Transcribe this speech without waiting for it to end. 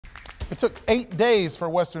It took 8 days for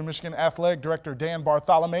Western Michigan Athletic Director Dan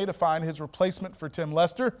Bartholomew to find his replacement for Tim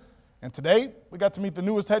Lester. And today, we got to meet the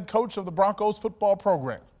newest head coach of the Broncos football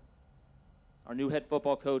program. Our new head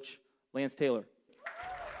football coach, Lance Taylor.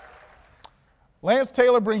 Lance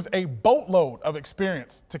Taylor brings a boatload of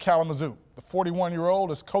experience to Kalamazoo. The 41-year-old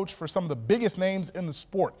has coached for some of the biggest names in the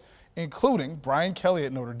sport, including Brian Kelly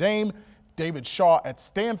at Notre Dame, David Shaw at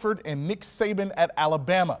Stanford, and Nick Saban at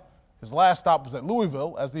Alabama. His last stop was at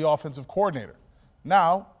Louisville as the offensive coordinator.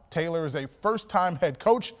 Now, Taylor is a first-time head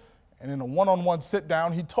coach, and in a one-on-one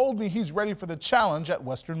sit-down, he told me he's ready for the challenge at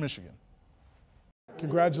Western Michigan.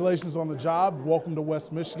 Congratulations on the job. Welcome to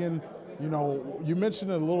West Michigan. You know, you mentioned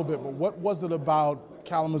it a little bit, but what was it about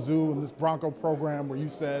Kalamazoo and this Bronco program where you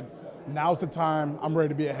said, now's the time, I'm ready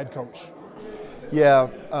to be a head coach? Yeah,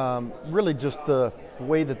 really just the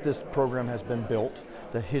way that this program has been built,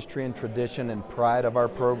 the history and tradition and pride of our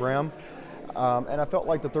program. And I felt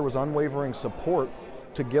like that there was unwavering support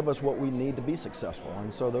to give us what we need to be successful.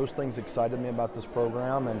 And so those things excited me about this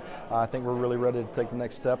program, and I think we're really ready to take the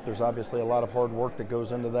next step. There's obviously a lot of hard work that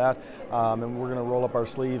goes into that, and we're going to roll up our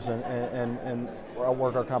sleeves and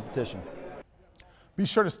outwork our competition. Be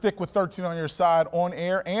sure to stick with 13 on Your Side on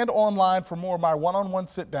air and online for more of my one-on-one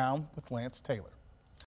sit-down with Lance Taylor.